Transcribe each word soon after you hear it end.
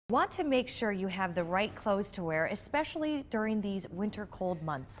Want to make sure you have the right clothes to wear, especially during these winter cold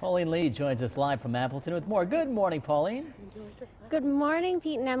months. Pauline Lee joins us live from Appleton with more. Good morning, Pauline. Good morning,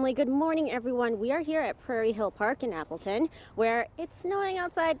 Pete and Emily. Good morning, everyone. We are here at Prairie Hill Park in Appleton, where it's snowing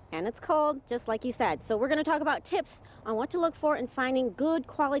outside and it's cold, just like you said. So we're going to talk about tips on what to look for in finding good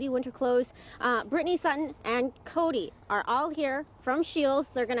quality winter clothes. Brittany Sutton and Cody are all here from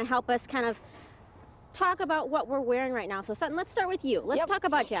Shields. They're going to help us kind of talk about what we're wearing right now. So Sutton, let's start with you. Let's talk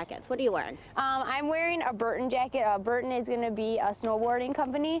about jackets. What are you wearing? I'm wearing a Burton jacket. Burton is going to be a snowboarding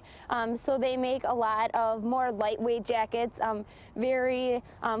company, so they make a lot of more lightweight jackets, very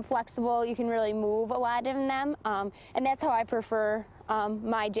flexible. You can really move a lot in them, and that's how I prefer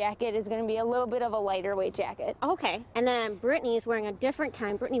my jacket. Is going to be a little bit of a lighter weight jacket. Okay, and then Brittany is wearing a different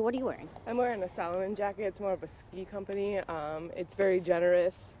kind. Brittany, what are you wearing? I'm wearing a Salomon jacket. It's more of a ski company. It's very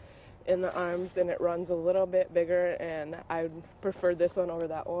generous in the arms and it runs a little bit bigger, and I prefer this one over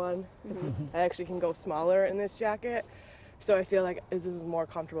that one. I actually can go smaller in this jacket, so I feel like this is more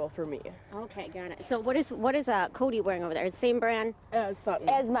comfortable for me. Okay, got it. So what is Cody wearing over there? It's the same brand as Sutton.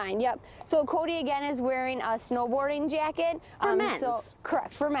 As mine, yep. So Cody again is wearing a snowboarding jacket. For men. So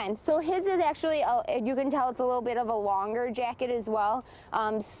correct, for men. So his is actually you can tell it's a little bit of a longer jacket as well.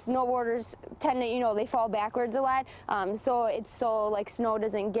 Snowboarders tend to, they fall backwards a lot. So it's so like snow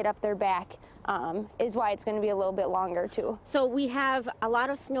doesn't get up their back. Is why it's going to be a little bit longer too. So we have a lot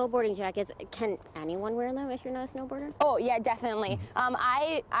of snowboarding jackets. Can anyone wear them if you're not a snowboarder? Oh yeah, definitely.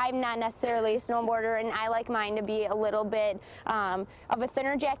 I'm not necessarily a snowboarder, and I like mine to be a little bit of a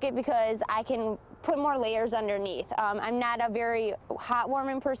thinner jacket because I can put more layers underneath. I'm not a very hot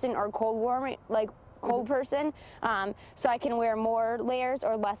warming person or cold person, so I can wear more layers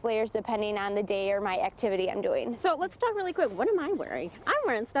or less layers depending on the day or my activity I'm doing. So let's talk really quick. What am I wearing? I'm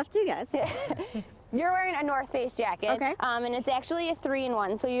wearing stuff too, guys. You're wearing a North Face jacket, okay. And it's actually a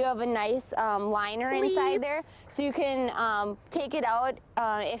 3-in-1, so you have a nice liner inside there, so you can take it out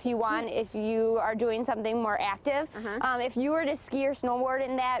if you want, if you are doing something more active. If you were to ski or snowboard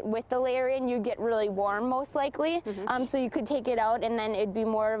in that with the layer in, you'd get really warm most likely, so you could take it out and then it'd be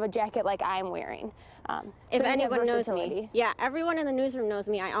more of a jacket like I'm wearing. If anyone knows me, yeah, everyone in the newsroom knows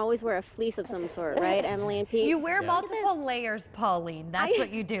me. I always wear a fleece of some sort, right, Emily and Pete? You wear multiple layers, Pauline. That's what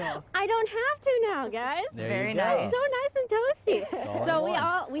you do. I don't have to now, guys. Very nice. So nice and toasty.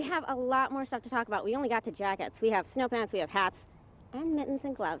 So we have a lot more stuff to talk about. We only got to jackets. We have snow pants, we have hats, and mittens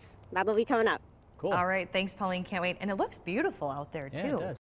and gloves. That'll be coming up. Cool. All right, thanks, Pauline. Can't wait. And it looks beautiful out there, too. Yeah, it does.